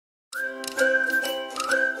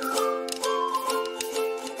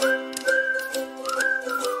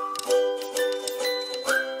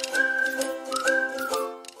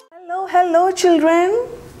Hello children,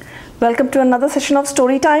 welcome to another session of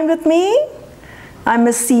story time with me. I'm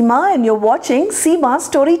Miss Seema and you're watching Seema's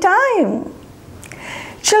Story Time.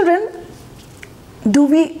 Children, do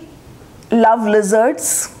we love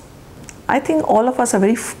lizards? I think all of us are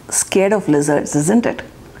very scared of lizards, isn't it?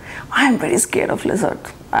 I am very scared of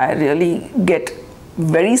lizards. I really get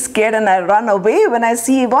very scared and I run away when I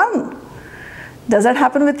see one. Does that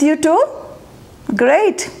happen with you too?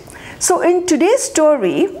 Great. So in today's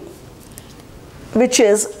story, which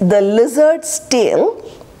is The Lizard's Tail,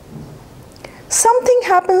 something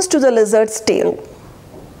happens to the lizard's tail.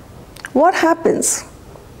 What happens?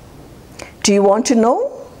 Do you want to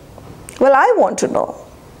know? Well, I want to know.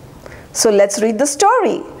 So let's read the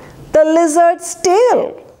story. The Lizard's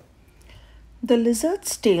Tail. The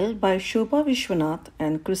Lizard's Tale by Shobha Viswanath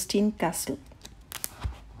and Kastl.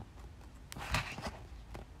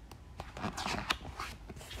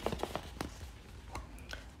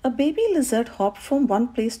 A baby lizard hopped from one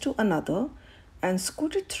place to another and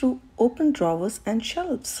scooted through open drawers and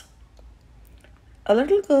shelves. A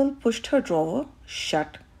little girl pushed her drawer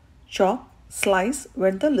shut. Chop, slice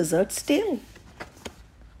went the lizard's tail.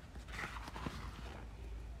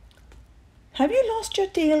 Have you lost your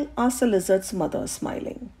tail? Asked the lizard's mother,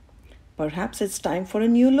 smiling. Perhaps it's time for a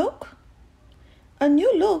new look. A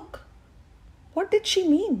new look? What did she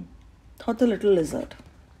mean? Thought the little lizard.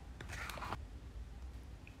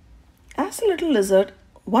 As the little lizard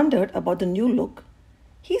wondered about the new look,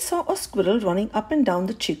 he saw a squirrel running up and down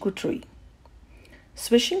the chiku tree.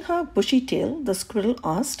 Swishing her bushy tail, the squirrel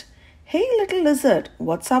asked, "Hey, little lizard,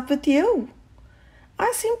 what's up with you?"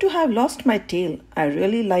 "I seem to have lost my tail. I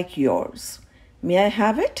really like yours. May I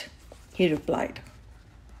have it?" he replied.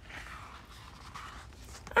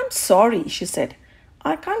 "I'm sorry," she said.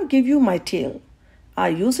 "I can't give you my tail. I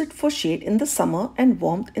use it for shade in the summer and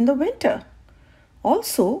warmth in the winter.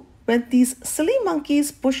 Also, when these silly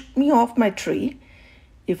monkeys pushed me off my tree,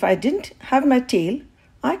 if I didn't have my tail,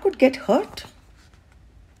 I could get hurt."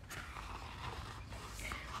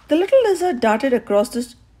 The little lizard darted across the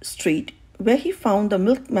street where he found the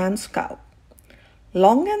milkman's cow.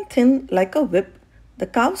 Long and thin like a whip, the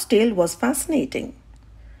cow's tail was fascinating.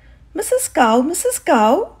 Mrs.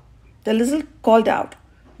 Cow, the lizard called out,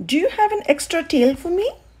 "Do you have an extra tail for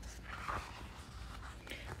me?"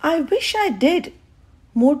 "I wish I did,"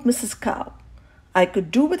 mooed Mrs. Cow. "I could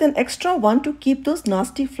do with an extra one to keep those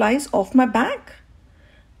nasty flies off my back."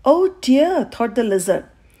 "Oh dear," thought the lizard.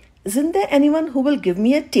 "Isn't there anyone who will give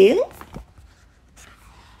me a tail?"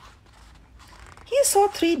 He saw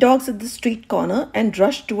 3 dogs at the street corner and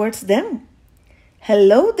rushed towards them.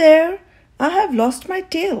 "Hello there, I have lost my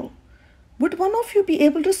tail. Would one of you be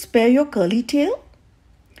able to spare your curly tail?"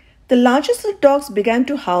 The largest of the dogs began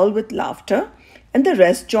to howl with laughter, and the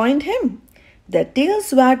rest joined him. Their tails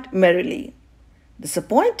wagged merrily.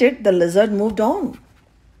 Disappointed, the lizard moved on.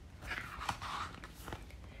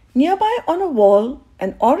 Nearby on a wall,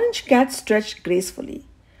 an orange cat stretched gracefully.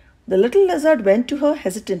 The little lizard went to her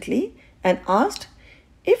hesitantly and asked,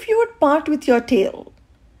 "If you would part with your tail."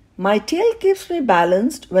 "My tail keeps me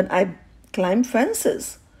balanced when I climb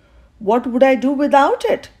fences. What would I do without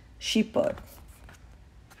it?" she purred.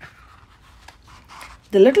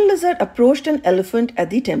 The little lizard approached an elephant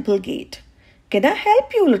at the temple gate. "Can I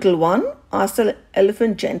help you, little one?" asked the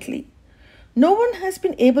elephant gently. "No one has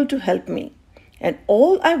been able to help me, and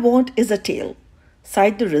all I want is a tail,"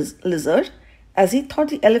 sighed the lizard as he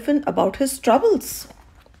thought the elephant about his troubles.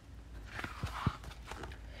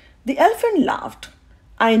 The elephant laughed.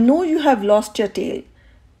 "I know you have lost your tail,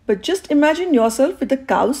 but just imagine yourself with a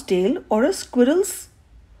cow's tail or a squirrel's.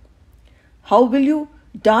 How will you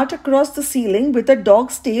dart across the ceiling with a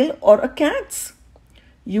dog's tail or a cat's?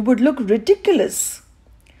 You would look ridiculous."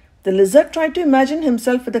 The lizard tried to imagine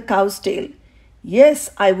himself with a cow's tail. "Yes,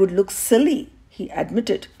 I would look silly," he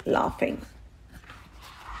admitted, laughing.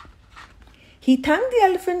 He thanked the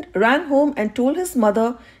elephant, ran home and told his mother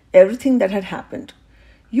everything that had happened.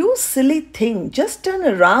 "You silly thing, just turn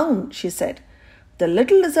around," she said. The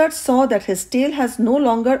little lizard saw that his tail has no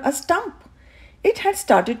longer a stump. It had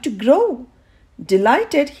started to grow.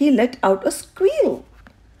 Delighted, he let out a squeal.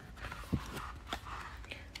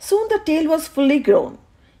 Soon the tail was fully grown.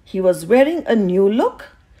 He was wearing a new look,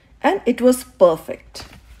 and it was perfect.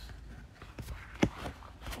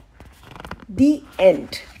 The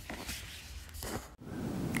end.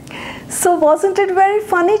 So wasn't it very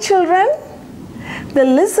funny, children? The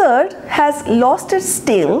lizard has lost its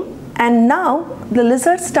tail, and now the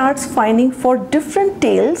lizard starts finding for different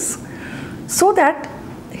tails so that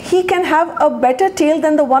he can have a better tail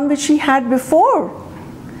than the one which he had before.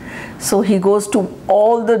 So he goes to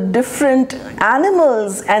all the different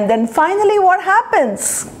animals, and then finally what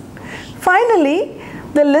happens? Finally,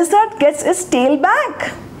 the lizard gets its tail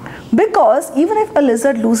back. Because even if a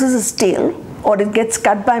lizard loses its tail or it gets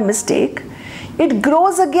cut by mistake, it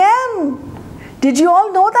grows again. Did you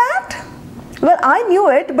all know that? Well, I knew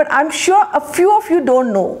it, but I'm sure a few of you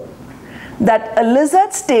don't know that a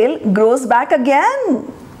lizard's tail grows back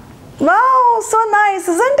again. Wow, so nice,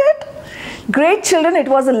 isn't it? Great children, it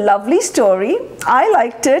was a lovely story. I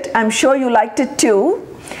liked it. I'm sure you liked it too.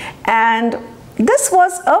 And this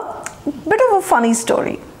was a bit of a funny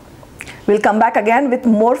story. We'll come back again with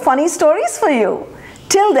more funny stories for you.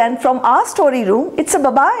 Till then, from our story room, it's a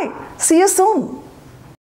bye-bye. See you soon.